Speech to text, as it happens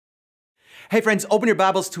Hey friends, open your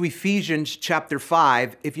Bibles to Ephesians chapter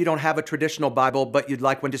 5. If you don't have a traditional Bible, but you'd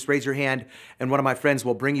like one, just raise your hand and one of my friends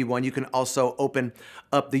will bring you one. You can also open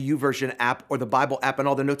up the YouVersion app or the Bible app, and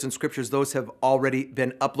all the notes and scriptures, those have already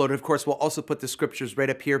been uploaded. Of course, we'll also put the scriptures right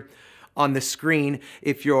up here on the screen.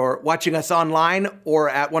 If you're watching us online or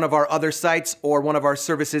at one of our other sites or one of our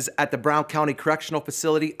services at the Brown County Correctional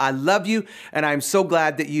Facility, I love you and I'm so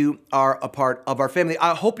glad that you are a part of our family.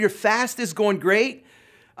 I hope your fast is going great.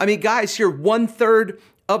 I mean, guys, you're 1/3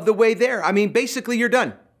 of the way there. I mean, basically, you're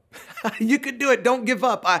done. You can do it. Don't give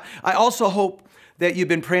up. I also hope that you've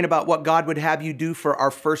been praying about what God would have you do for our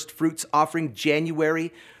first fruits offering,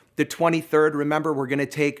 January the 23rd. Remember, we're going to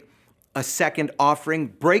take a second offering.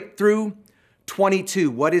 Breakthrough 22.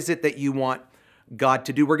 What is it that you want God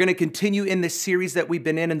to do? We're going to continue in this series that we've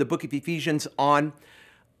been in the Book of Ephesians on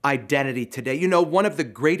identity today. You know, one of the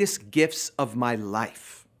greatest gifts of my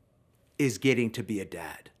life is getting to be a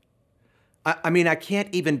dad. I mean, I can't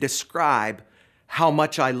even describe how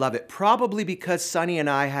much I love it. Probably because Sonny and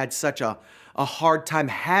I had such a hard time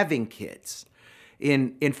having kids.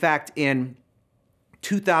 In fact, in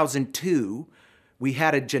 2002, we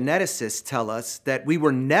had a geneticist tell us that we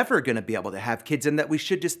were never going to be able to have kids and that we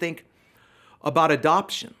should just think about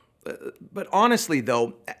adoption. But honestly,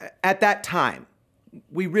 though, at that time,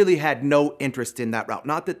 we really had no interest in that route.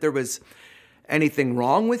 Not that there was anything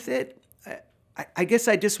wrong with it. I guess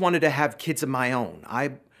I just wanted to have kids of my own.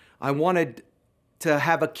 I wanted to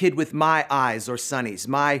have a kid with my eyes or Sonny's,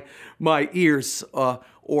 my ears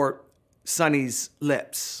or Sonny's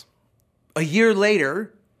lips. A year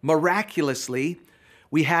later, miraculously,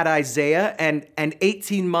 we had Isaiah, and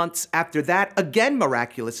 18 months after that, again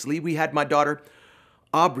miraculously, we had my daughter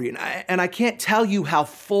Aubrey. And I can't tell you how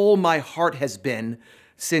full my heart has been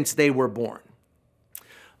since they were born.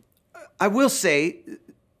 I will say,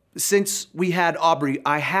 since we had Aubrey,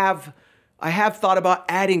 I have thought about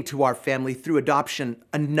adding to our family through adoption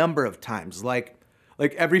a number of times. Like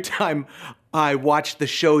every time I watch the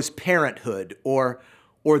shows Parenthood or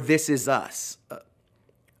This Is Us,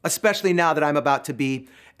 especially now that I'm about to be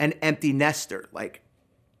an empty nester. Like,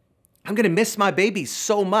 I'm going to miss my babies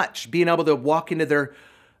so much, being able to walk into their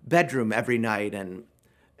bedroom every night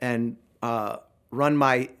and run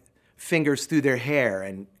my fingers through their hair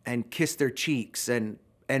and kiss their cheeks and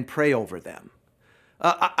pray over them.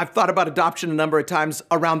 I've thought about adoption a number of times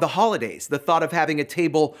around the holidays. The thought of having a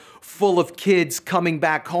table full of kids coming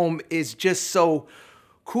back home is just so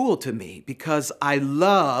cool to me because I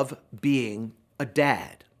love being a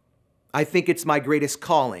dad. I think it's my greatest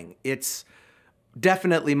calling. It's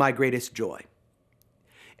definitely my greatest joy.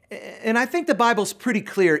 And I think the Bible's pretty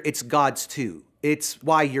clear it's God's too. It's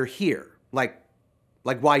why you're here, like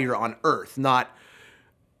why you're on earth, not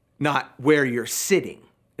where you're sitting.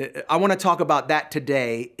 I want to talk about that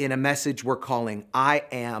today in a message we're calling, I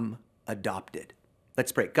Am Adopted.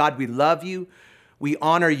 Let's pray. God, we love you. We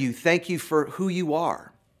honor you. Thank you for who you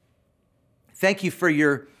are. Thank you for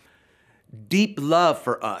your deep love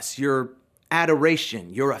for us, your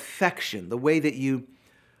adoration, your affection, the way that you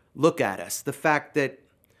look at us, the fact that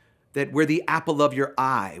we're the apple of your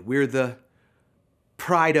eye, we're the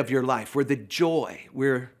pride of your life, we're the joy,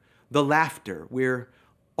 we're the laughter, we're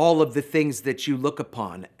all of the things that you look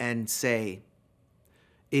upon and say,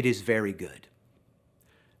 it is very good.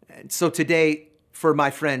 And so today, for my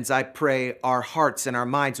friends, I pray our hearts and our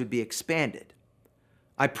minds would be expanded.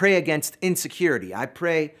 I pray against insecurity. I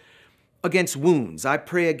pray against wounds. I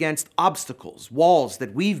pray against obstacles, walls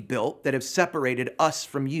that we've built that have separated us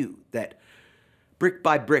from you, that brick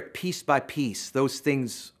by brick, piece by piece, those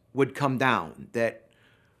things would come down, that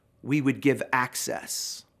we would give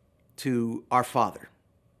access to our Father,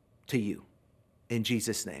 to you. In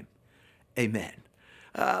Jesus' name, amen.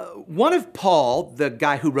 One of Paul, the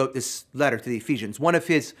guy who wrote this letter to the Ephesians, one of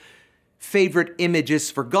his favorite images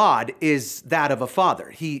for God is that of a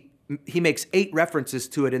father. He makes 8 references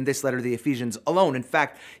to it in this letter to the Ephesians alone. In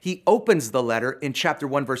fact, he opens the letter in chapter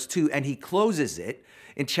 1, verse 2, and he closes it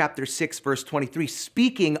in chapter 6, verse 23,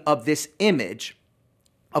 speaking of this image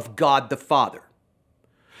of God the Father.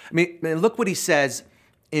 I mean, look what he says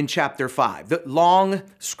in chapter 5, the long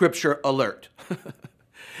scripture alert.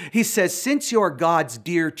 He says, since you're God's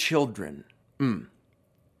dear children, you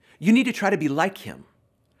need to try to be like him.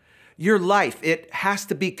 Your life, it has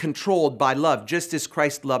to be controlled by love, just as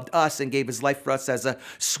Christ loved us and gave his life for us as a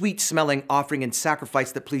sweet-smelling offering and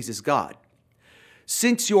sacrifice that pleases God.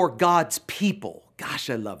 Since you're God's people, gosh,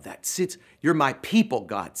 I love that. Since you're my people,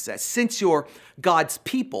 God says. Since you're God's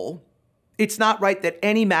people, It's not right that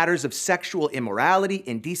any matters of sexual immorality,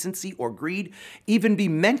 indecency, or greed even be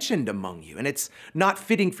mentioned among you. And it's not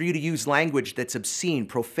fitting for you to use language that's obscene,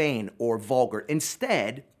 profane, or vulgar.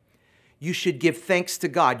 Instead, you should give thanks to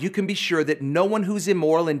God. You can be sure that no one who's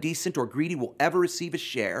immoral, indecent, or greedy will ever receive a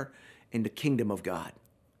share in the kingdom of God.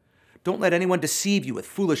 Don't let anyone deceive you with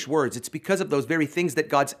foolish words. It's because of those very things that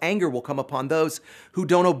God's anger will come upon those who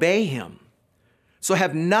don't obey him. So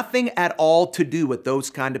have nothing at all to do with those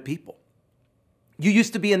kind of people. You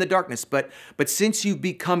used to be in the darkness, but since you've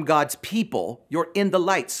become God's people, you're in the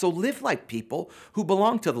light. So live like people who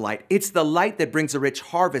belong to the light. It's the light that brings a rich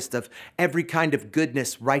harvest of every kind of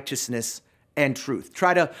goodness, righteousness, and truth.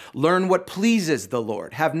 Try to learn what pleases the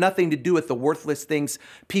Lord. Have nothing to do with the worthless things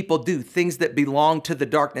people do, things that belong to the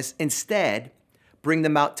darkness. Instead, bring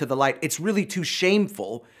them out to the light. It's really too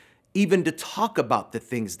shameful even to talk about the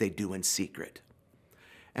things they do in secret.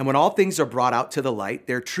 And when all things are brought out to the light,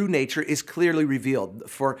 their true nature is clearly revealed.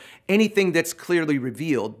 For anything that's clearly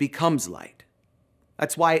revealed becomes light.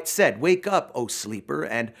 That's why it said, "Wake up, O sleeper,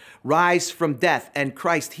 and rise from death, and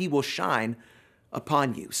Christ, he will shine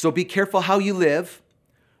upon you." So be careful how you live.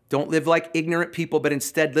 Don't live like ignorant people, but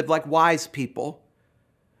instead live like wise people.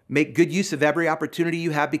 Make good use of every opportunity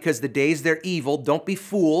you have because the days they're evil. Don't be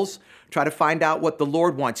fools. Try to find out what the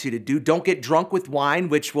Lord wants you to do. Don't get drunk with wine,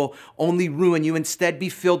 which will only ruin you. Instead, be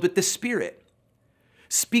filled with the Spirit.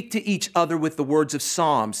 Speak to each other with the words of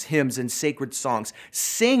psalms, hymns, and sacred songs.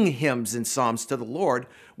 Sing hymns and psalms to the Lord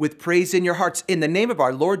with praise in your hearts. In the name of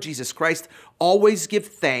our Lord Jesus Christ, always give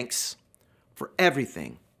thanks for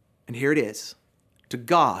everything. And here it is, to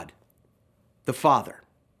God, the Father.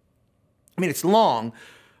 I mean, it's long,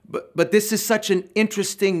 but this is such an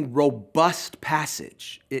interesting, robust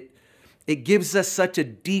passage. It gives us such a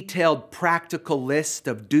detailed, practical list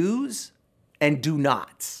of do's and do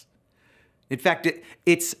nots. In fact,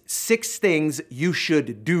 it's 6 things you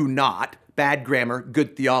should do not, bad grammar,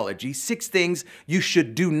 good theology, 6 things you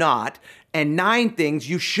should do not, and 9 things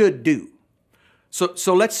you should do.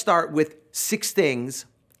 So let's start with 6 things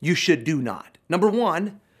you should do not. Number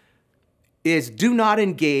 1 is do not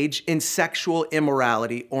engage in sexual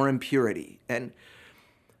immorality or impurity. And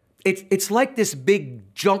it's like this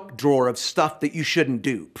big junk drawer of stuff that you shouldn't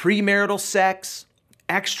do. Premarital sex,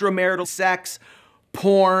 extramarital sex,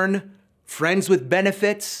 porn, friends with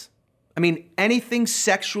benefits. I mean, anything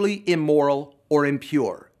sexually immoral or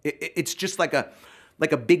impure. It's just like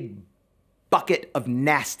a big bucket of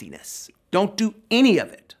nastiness. Don't do any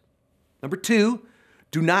of it. Number 2,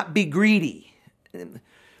 do not be greedy.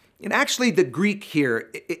 And actually, the Greek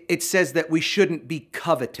here, it says that we shouldn't be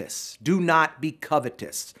covetous. Do not be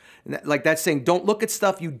covetous. Like that's saying, don't look at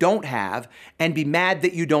stuff you don't have and be mad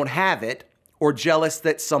that you don't have it or jealous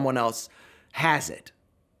that someone else has it.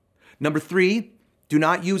 Number 3, do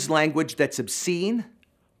not use language that's obscene,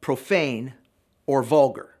 profane, or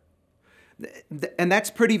vulgar. And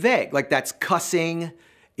that's pretty vague. Like that's cussing,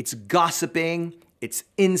 it's gossiping, it's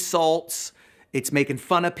insults, it's making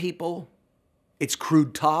fun of people. It's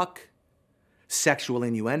crude talk, sexual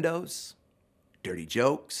innuendos, dirty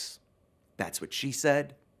jokes. That's what she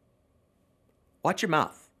said. Watch your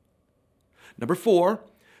mouth. Number 4,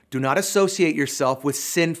 do not associate yourself with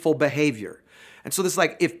sinful behavior. And so this is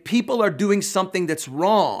like, if people are doing something that's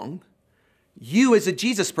wrong, you as a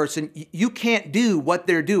Jesus person, you can't do what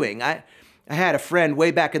they're doing. I had a friend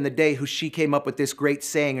way back in the day who she came up with this great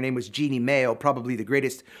saying. Her name was Jeannie Mayo, probably the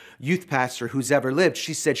greatest youth pastor who's ever lived.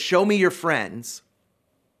 She said, "Show me your friends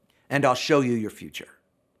and I'll show you your future."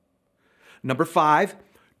 Number 5,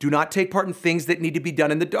 do not take part in things that need to be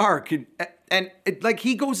done in the dark. And like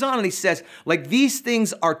he goes on and he says, like these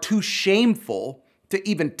things are too shameful to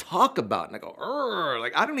even talk about. And I go,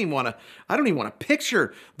 like I don't even want to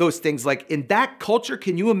picture those things. Like in that culture,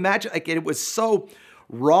 can you imagine? Like it was so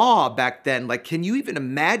raw back then. Like, can you even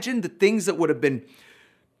imagine the things that would have been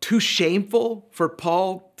too shameful for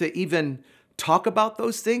Paul to even talk about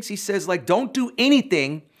those things? He says, like, don't do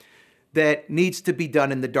anything that needs to be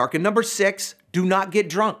done in the dark. And number 6, do not get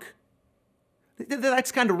drunk.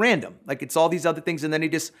 That's kind of random. Like it's all these other things. And then he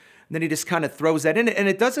just kind of throws that in. And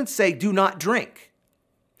it doesn't say do not drink.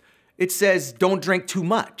 It says don't drink too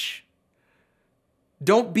much.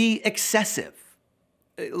 Don't be excessive.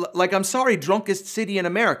 Like, I'm sorry, drunkest city in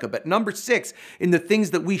America, but number 6 in the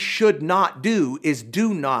things that we should not do is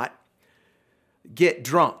do not get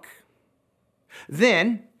drunk.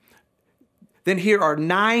 Then here are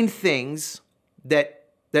 9 things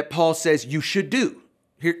that Paul says you should do.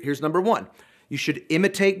 Here's number 1. You should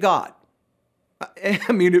imitate God.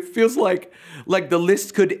 I mean, it feels like the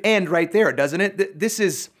list could end right there, doesn't it? This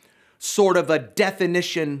is sort of a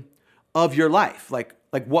definition of your life. Like,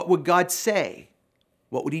 Like, what would God say?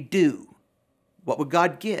 What would he do? What would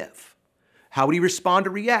God give? How would he respond or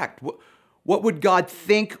react? What would God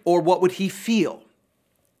think, or what would he feel?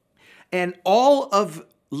 And all of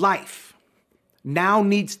life now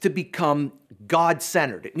needs to become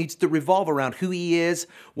God-centered. It needs to revolve around who he is,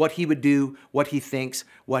 what he would do, what he thinks,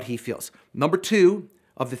 what he feels. Number 2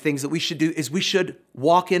 of the things that we should do is we should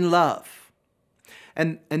walk in love.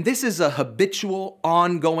 And this is a habitual,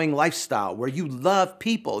 ongoing lifestyle where you love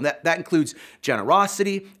people. And that includes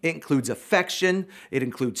generosity, it includes affection, it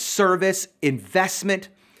includes service, investment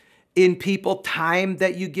in people, time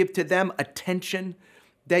that you give to them, attention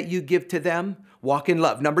that you give to them. Walk in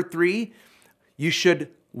love. Number 3, you should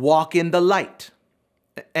walk in the light.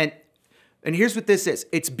 And here's what this is.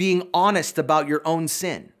 It's being honest about your own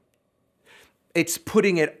sin. It's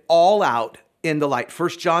putting it all out in the light. 1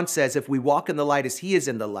 John says, if we walk in the light as he is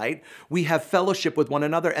in the light, we have fellowship with one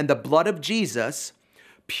another, and the blood of Jesus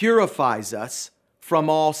purifies us from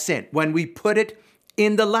all sin. When we put it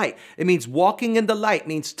in the light, it means walking in the light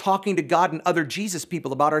means talking to God and other Jesus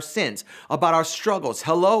people about our sins, about our struggles.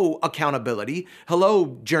 Hello, accountability.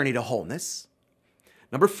 Hello, journey to wholeness.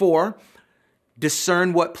 Number 4,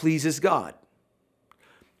 discern what pleases God.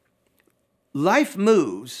 Life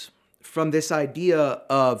moves from this idea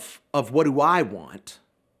of what do I want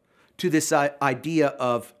to this idea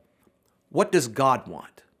of what does God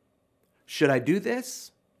want? Should I do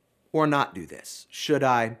this or not do this? Should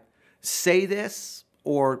I say this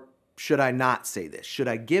or should I not say this? Should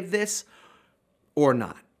I give this or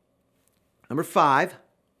not? Number 5,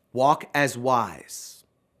 walk as wise.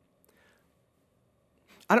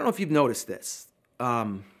 I don't know if you've noticed this,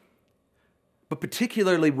 but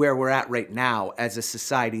particularly where we're at right now as a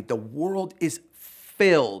society, the world is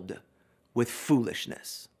filled with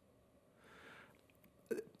foolishness.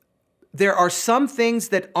 There are some things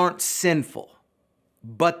that aren't sinful,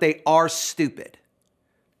 but they are stupid.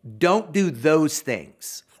 Don't do those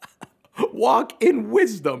things. Walk in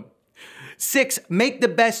wisdom. 6, make the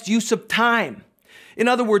best use of time. In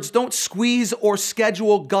other words, don't squeeze or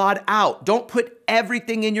schedule God out. Don't put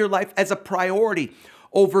everything in your life as a priority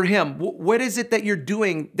over him. What is it that you're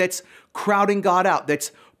doing that's crowding God out,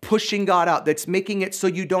 that's pushing God out, that's making it so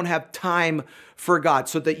you don't have time for God,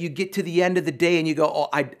 so that you get to the end of the day and you go, oh,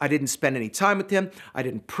 I didn't spend any time with him. I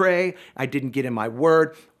didn't pray. I didn't get in my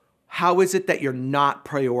word. How is it that you're not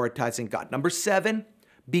prioritizing God? Number 7,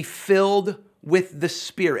 be filled with the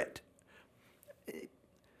Spirit.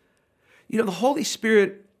 You know, the Holy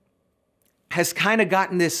Spirit has kind of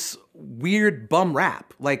gotten this weird bum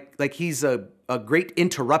rap, like he's a great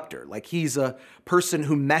interrupter, like he's a person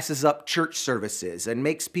who messes up church services and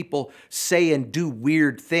makes people say and do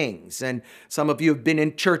weird things. And some of you have been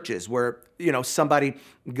in churches where, you know, somebody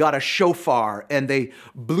got a shofar and they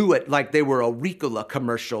blew it like they were a Ricola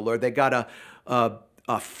commercial, or they got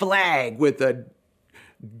a flag with a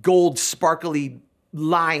gold sparkly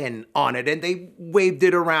lion on it and they waved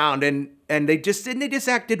it around and they just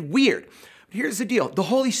acted weird. Here's the deal. The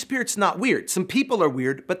Holy Spirit's not weird. Some people are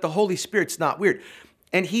weird, but the Holy Spirit's not weird.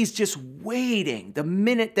 And he's just waiting. The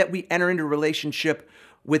minute that we enter into a relationship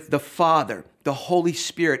with the Father, the Holy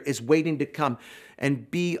Spirit is waiting to come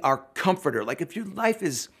and be our comforter. Like if your life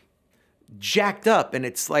is jacked up and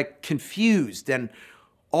it's like confused and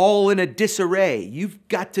all in a disarray, you've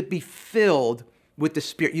got to be filled with the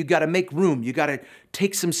Spirit. You got to make room. You got to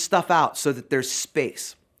take some stuff out so that there's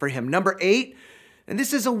space for him. Number 8, and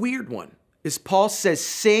this is a weird one, is Paul says,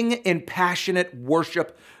 sing in passionate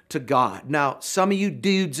worship to God. Now, some of you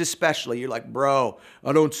dudes especially, you're like, bro,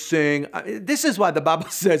 I don't sing. This is why the Bible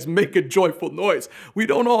says make a joyful noise. We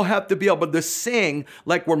don't all have to be able to sing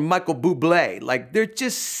like we're Michael Bublé. Like they're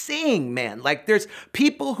just sing, man. Like there's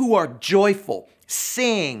people who are joyful,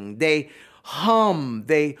 sing, they hum,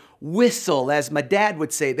 they whistle, as my dad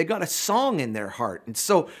would say. They got a song in their heart. And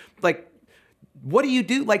so like, what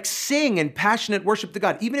do? Like sing and passionate worship to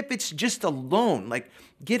God, even if it's just alone. Like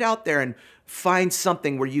get out there and find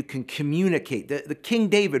something where you can communicate. The King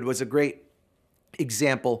David was a great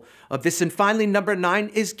example of this. And finally, number 9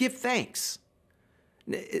 is give thanks.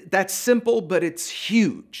 That's simple, but it's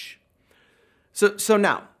huge. So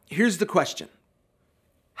now, here's the question.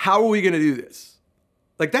 How are we going to do this?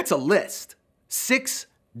 Like that's a list. 6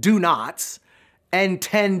 do nots and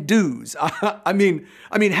 10 do's. I mean,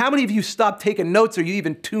 how many of you stopped taking notes or you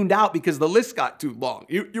even tuned out because the list got too long?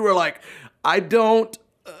 You were like,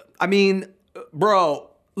 bro,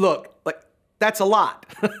 look, like that's a lot.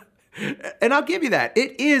 And I'll give you that.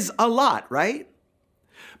 It is a lot, right?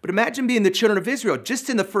 But imagine being the children of Israel. Just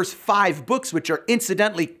in the first 5 books, which are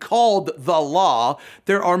incidentally called the law,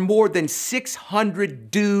 there are more than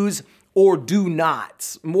 600 do's or do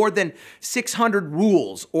nots, more than 600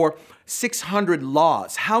 rules or 600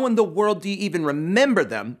 laws. How in the world do you even remember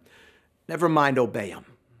them? Never mind obey them.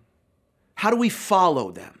 How do we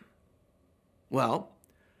follow them? Well,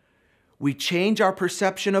 we change our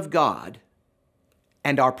perception of God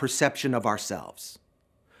and our perception of ourselves.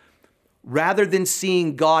 Rather than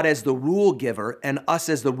seeing God as the rule giver and us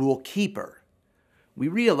as the rule keeper, we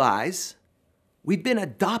realize we've been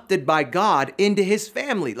adopted by God into his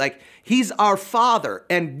family. Like he's our father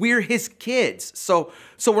and we're his kids. So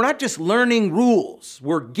we're not just learning rules.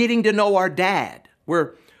 We're getting to know our dad.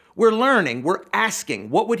 We're learning, we're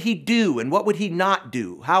asking, what would he do and what would he not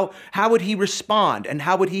do? How would he respond and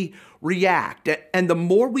how would he react? And the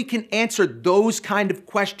more we can answer those kind of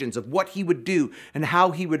questions of what he would do and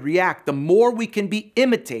how he would react, the more we can be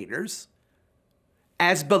imitators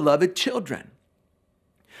as beloved children.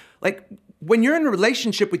 Like when you're in a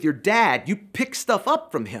relationship with your dad, you pick stuff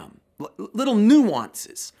up from him, little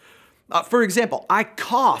nuances. For example, I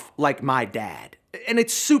cough like my dad. And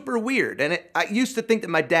it's super weird. And I used to think that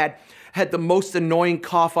my dad had the most annoying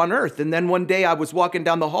cough on earth. And then one day I was walking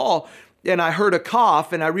down the hall and I heard a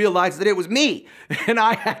cough and I realized that it was me. And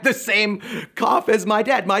I had the same cough as my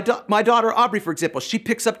dad. My daughter, Aubrey, for example, she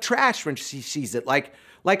picks up trash when she sees it like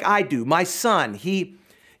I do. My son, he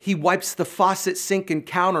wipes the faucet, sink, and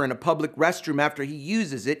counter in a public restroom after he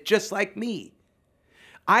uses it, just like me.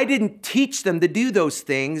 I didn't teach them to do those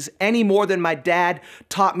things any more than my dad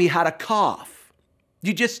taught me how to cough.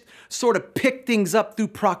 You just sort of pick things up through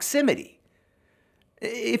proximity.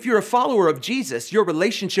 If you're a follower of Jesus, your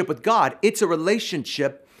relationship with God, it's a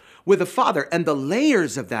relationship with a father. And the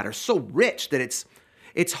layers of that are so rich that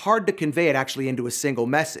it's hard to convey it actually into a single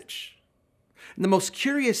message. And the most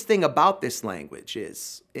curious thing about this language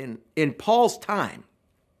is in Paul's time,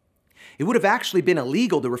 it would have actually been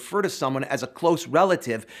illegal to refer to someone as a close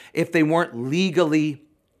relative if they weren't legally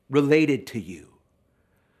related to you.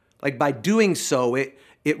 Like by doing so, it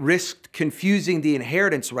risked confusing the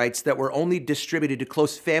inheritance rights that were only distributed to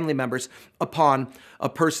close family members upon a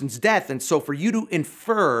person's death. And so for you to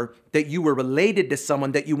infer that you were related to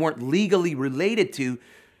someone that you weren't legally related to,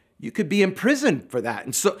 you could be imprisoned for that.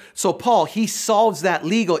 And so Paul, he solves that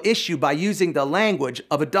legal issue by using the language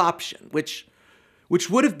of adoption, which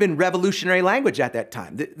would have been revolutionary language at that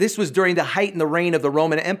time. This was during the height and the reign of the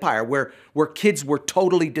Roman Empire where kids were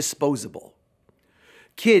totally disposable.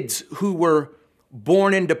 Kids who were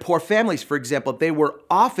born into poor families, for example, they were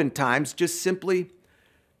oftentimes just simply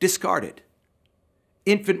discarded.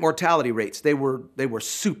 Infant mortality rates, they were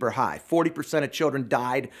super high. 40% of children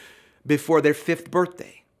died before their 5th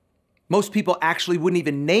birthday. Most people actually wouldn't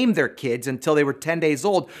even name their kids until they were 10 days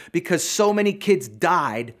old because so many kids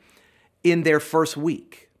died in their first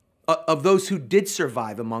week. Of those who did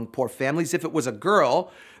survive among poor families, if it was a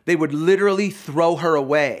girl, they would literally throw her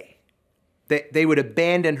away. They would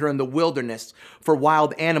abandon her in the wilderness for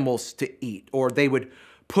wild animals to eat, or they would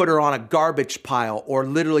put her on a garbage pile or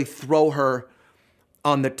literally throw her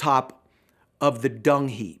on the top of the dung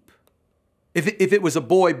heap. If it was a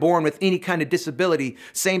boy born with any kind of disability,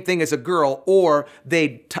 same thing as a girl, or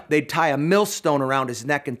they'd tie a millstone around his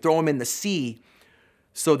neck and throw him in the sea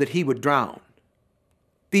so that he would drown.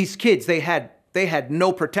 These kids, they had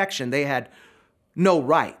no protection. They had no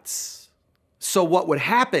rights. So what would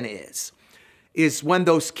happen is when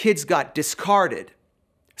those kids got discarded,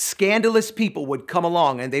 scandalous people would come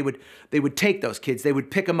along and they would take those kids, they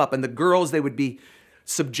would pick them up, and the girls, they would be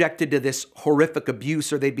subjected to this horrific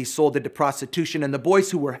abuse or they'd be sold into prostitution. And the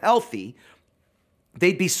boys who were healthy,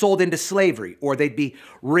 they'd be sold into slavery or they'd be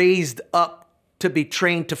raised up to be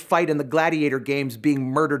trained to fight in the gladiator games,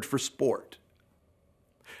 being murdered for sport.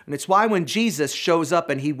 And it's why when Jesus shows up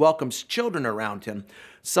and he welcomes children around him,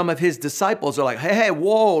 some of his disciples are like, hey,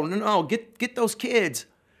 whoa, no, get those kids.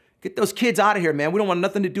 Get those kids out of here, man. We don't want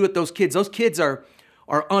nothing to do with those kids. Those kids are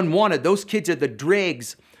unwanted. Those kids are the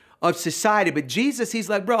dregs of society. But Jesus, he's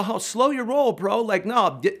like, bro, slow your roll, bro. Like,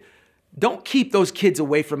 no, don't keep those kids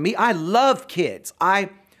away from me. I love kids. I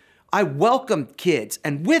welcome kids.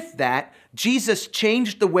 And with that, Jesus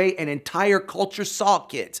changed the way an entire culture saw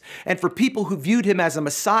kids. And for people who viewed him as a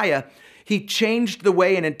Messiah, he changed the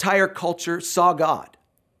way an entire culture saw God.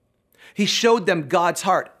 He showed them God's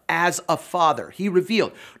heart as a father. He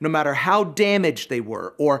revealed, no matter how damaged they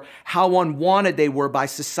were or how unwanted they were by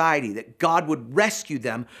society, that God would rescue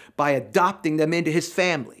them by adopting them into his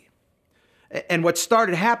family. And what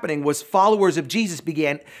started happening was followers of Jesus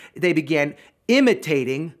began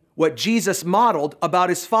imitating what Jesus modeled about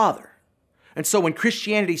his father. And so when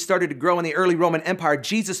Christianity started to grow in the early Roman Empire,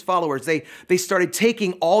 Jesus followers, they started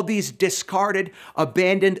taking all these discarded,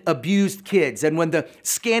 abandoned, abused kids. And when the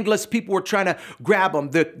scandalous people were trying to grab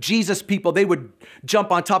them, the Jesus people, they would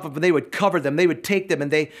jump on top of them, they would cover them, they would take them,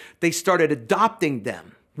 and they started adopting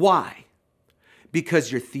them. Why?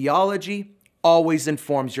 Because your theology always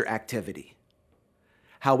informs your activity.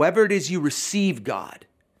 However it is you receive God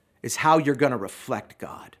is how you're going to reflect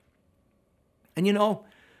God. And you know,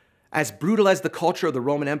 as brutal as the culture of the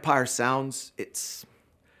Roman Empire sounds, it's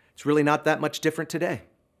really not that much different today.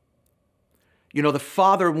 You know, the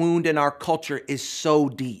father wound in our culture is so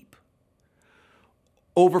deep.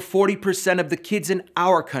 Over 40% of the kids in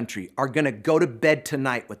our country are going to go to bed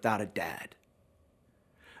tonight without a dad.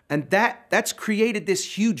 And that's created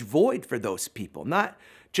this huge void for those people, not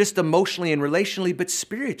just emotionally and relationally, but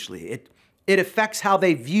spiritually. It affects how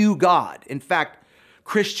they view God. In fact,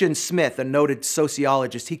 Christian Smith, a noted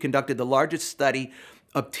sociologist, he conducted the largest study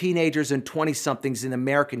of teenagers and 20-somethings in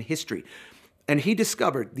American history. And he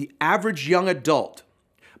discovered the average young adult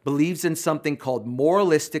believes in something called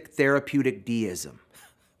moralistic therapeutic deism.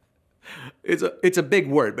 It's a big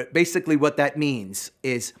word, but basically what that means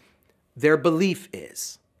is their belief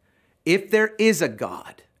is, if there is a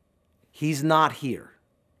God, he's not here.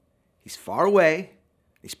 He's far away.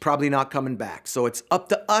 He's probably not coming back. So it's up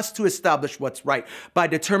to us to establish what's right by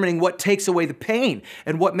determining what takes away the pain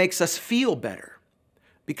and what makes us feel better.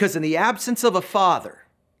 Because in the absence of a father,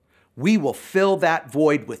 we will fill that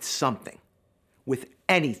void with something, with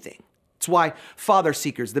anything. It's why Father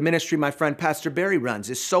Seekers, the ministry my friend Pastor Barry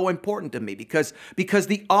runs, is so important to me because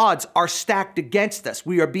the odds are stacked against us.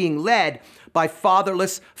 We are being led by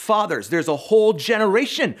fatherless fathers. There's a whole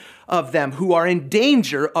generation of them who are in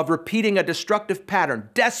danger of repeating a destructive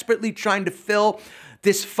pattern, desperately trying to fill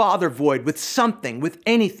this father void with something, with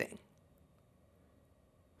anything.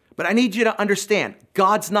 But I need you to understand,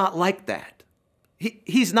 God's not like that.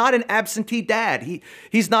 He's not an absentee dad.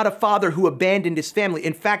 He's not a father who abandoned his family.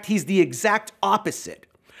 In fact, he's the exact opposite.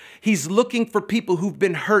 He's looking for people who've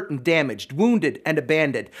been hurt and damaged, wounded and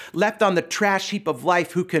abandoned, left on the trash heap of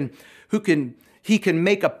life who he can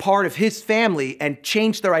make a part of his family and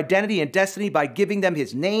change their identity and destiny by giving them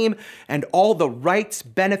his name and all the rights,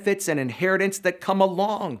 benefits, and inheritance that come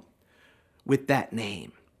along with that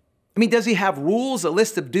name. I mean, does he have rules, a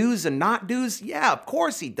list of do's and not do's? Yeah, of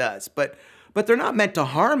course he does. But they're not meant to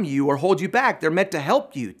harm you or hold you back. They're meant to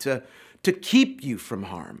help you, to keep you from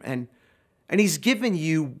harm. And he's given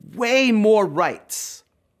you way more rights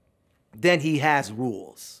than he has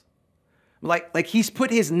rules. Like he's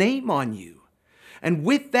put his name on you. And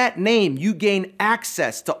with that name, you gain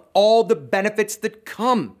access to all the benefits that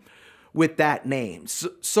come with that name.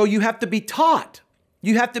 So you have to be taught.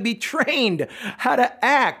 You have to be trained how to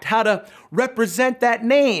act, how to represent that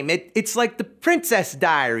name. It's like the Princess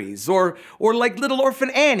Diaries or like Little Orphan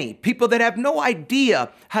Annie, people that have no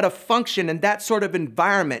idea how to function in that sort of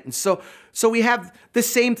environment. And so we have the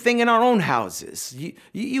same thing in our own houses.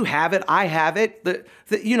 You have it, I have it,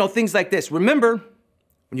 things like this. Remember,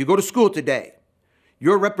 when you go to school today,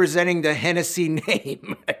 you're representing the Hennessy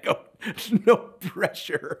name. No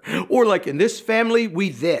pressure. Or like in this family, we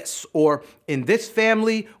this. Or in this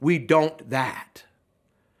family, we don't that.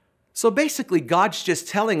 So basically, God's just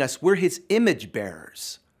telling us we're his image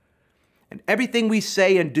bearers. And everything we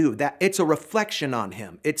say and do, that it's a reflection on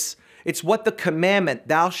him. It's what the commandment,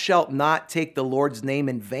 thou shalt not take the Lord's name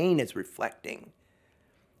in vain, is reflecting.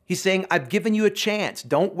 He's saying, I've given you a chance.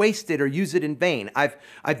 Don't waste it or use it in vain.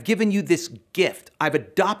 I've given you this gift. I've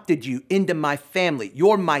adopted you into my family.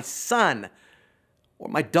 You're my son or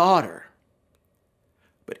my daughter.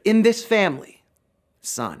 But in this family,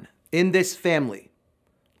 son, in this family,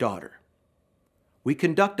 daughter, we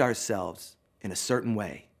conduct ourselves in a certain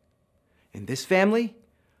way. In this family,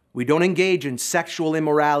 we don't engage in sexual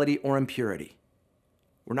immorality or impurity.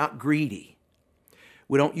 We're not greedy.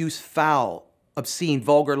 We don't use foul, obscene,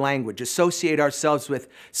 vulgar language, associate ourselves with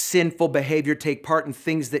sinful behavior, take part in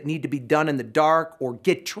things that need to be done in the dark, or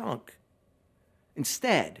get drunk.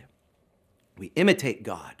 Instead, we imitate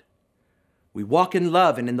God. We walk in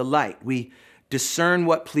love and in the light. We discern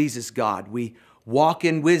what pleases God. We walk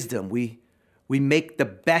in wisdom. We make the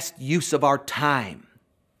best use of our time.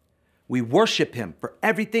 We worship him for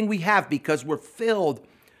everything we have because we're filled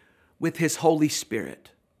with his Holy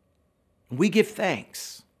Spirit. We give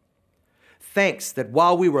thanks. Thanks that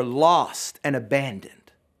while we were lost and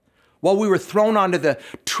abandoned, while we were thrown onto the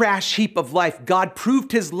trash heap of life, God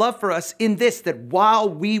proved his love for us in this, that while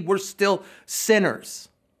we were still sinners,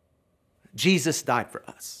 Jesus died for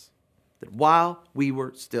us. That while we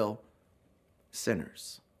were still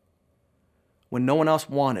sinners, when no one else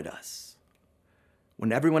wanted us,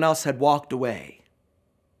 when everyone else had walked away,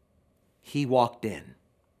 he walked in.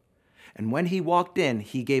 And when he walked in,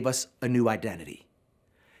 he gave us a new identity.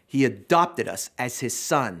 He adopted us as his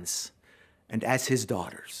sons and as his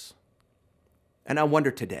daughters. And I wonder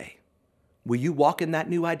today, will you walk in that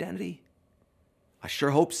new identity? I sure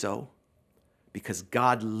hope so, because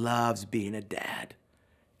God loves being a dad,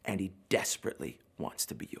 and he desperately wants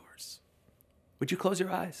to be yours. Would you close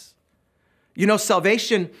your eyes? You know,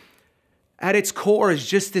 salvation at its core is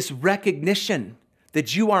just this recognition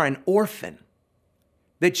that you are an orphan,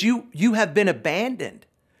 that you have been abandoned.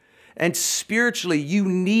 And spiritually, you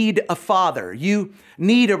need a father. You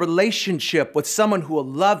need a relationship with someone who will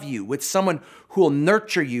love you, with someone who will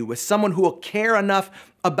nurture you, with someone who will care enough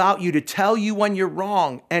about you to tell you when you're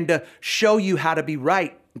wrong and to show you how to be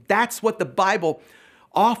right. That's what the Bible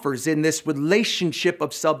offers in this relationship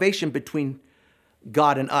of salvation between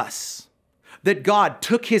God and us. That God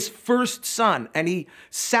took his first son and he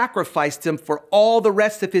sacrificed him for all the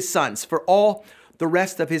rest of his sons, for all the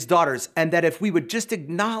rest of his daughters. And that if we would just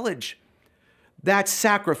acknowledge that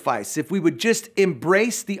sacrifice, if we would just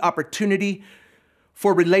embrace the opportunity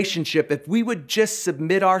for relationship, if we would just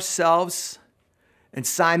submit ourselves and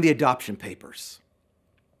sign the adoption papers,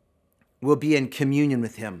 we'll be in communion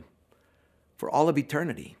with him for all of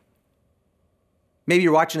eternity. Maybe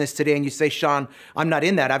you're watching this today and you say, Shawn, I'm not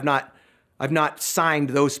in that. I've not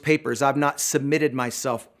signed those papers. I've not submitted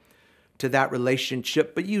myself to that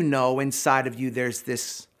relationship. But you know, inside of you, there's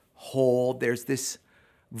this hole, there's this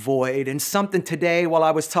void. And something today, while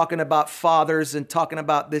I was talking about fathers and talking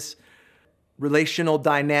about this relational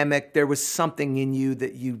dynamic, there was something in you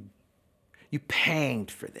that you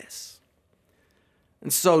panged for this.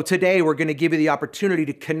 And so today we're going to give you the opportunity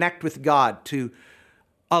to connect with God, to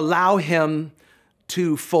allow him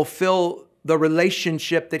to fulfill the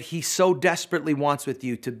relationship that he so desperately wants with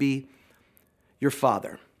you, to be your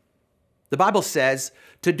father. The Bible says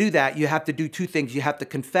to do that, you have to do two things. You have to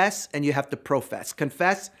confess and you have to profess.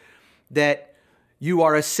 Confess that you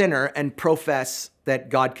are a sinner and profess that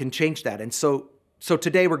God can change that. And so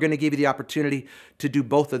today we're going to give you the opportunity to do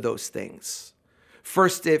both of those things.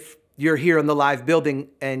 First, if you're here in the live building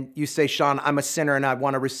and you say, Shawn, I'm a sinner and I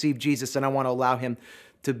want to receive Jesus and I want to allow him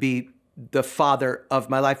to be the father of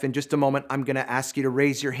my life. In just a moment, I'm going to ask you to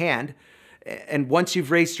raise your hand. And once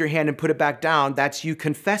you've raised your hand and put it back down, that's you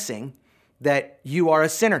confessing that you are a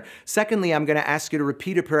sinner. Secondly, I'm going to ask you to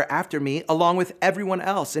repeat a prayer after me along with everyone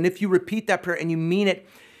else. And if you repeat that prayer and you mean it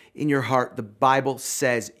in your heart, the Bible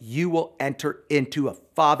says you will enter into a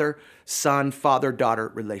father-son,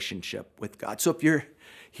 father-daughter relationship with God. So if you're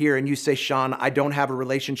here and you say, Shawn, I don't have a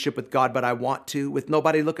relationship with God, but I want to, with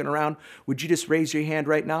nobody looking around, would you just raise your hand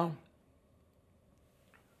right now?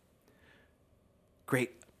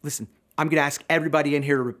 Great. Listen, I'm going to ask everybody in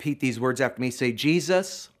here to repeat these words after me. Say,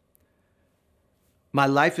 Jesus, my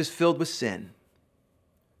life is filled with sin.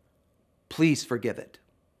 Please forgive it.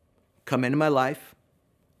 Come into my life,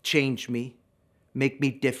 change me, make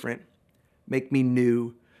me different, make me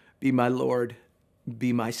new, be my Lord,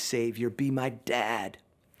 be my Savior, be my dad.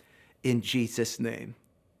 In Jesus' name,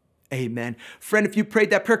 amen. Friend, if you prayed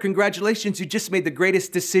that prayer, congratulations. You just made the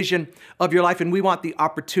greatest decision of your life, and we want the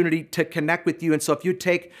opportunity to connect with you. And so if you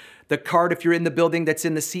take the card, if you're in the building that's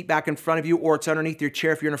in the seat back in front of you, or it's underneath your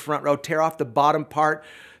chair if you're in the front row, tear off the bottom part,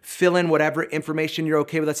 fill in whatever information you're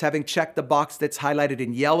okay with us having. Check the box that's highlighted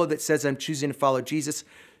in yellow that says, I'm choosing to follow Jesus.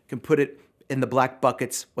 You can put it in the black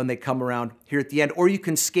buckets when they come around here at the end. Or you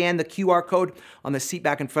can scan the QR code on the seat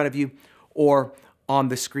back in front of you or on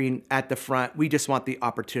the screen at the front. We just want the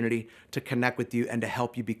opportunity to connect with you and to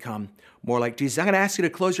help you become more like Jesus. I'm going to ask you to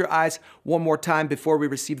close your eyes one more time before we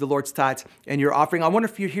receive the Lord's tithes and your offering. I wonder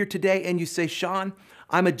if you're here today and you say, Shawn,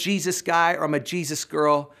 I'm a Jesus guy or I'm a Jesus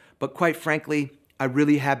girl, but quite frankly, I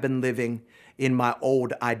really have been living in my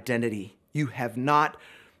old identity. You have not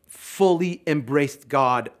fully embraced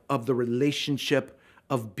God of the relationship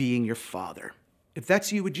of being your father. If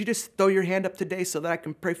that's you, would you just throw your hand up today so that I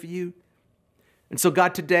can pray for you? And so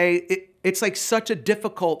God, today, it's like such a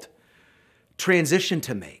difficult transition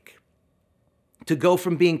to make, to go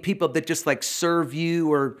from being people that just like serve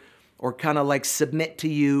you or kind of like submit to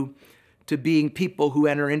you, to being people who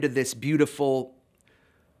enter into this beautiful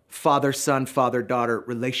father-son, father-daughter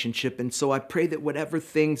relationship. And so I pray that whatever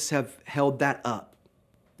things have held that up,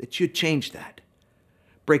 that you'd change that,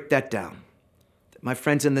 break that down. That my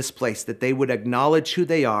friends in this place, that they would acknowledge who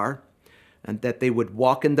they are, and that they would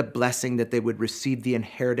walk in the blessing, that they would receive the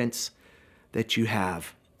inheritance that you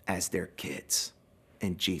have as their kids.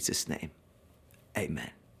 In Jesus' name, amen.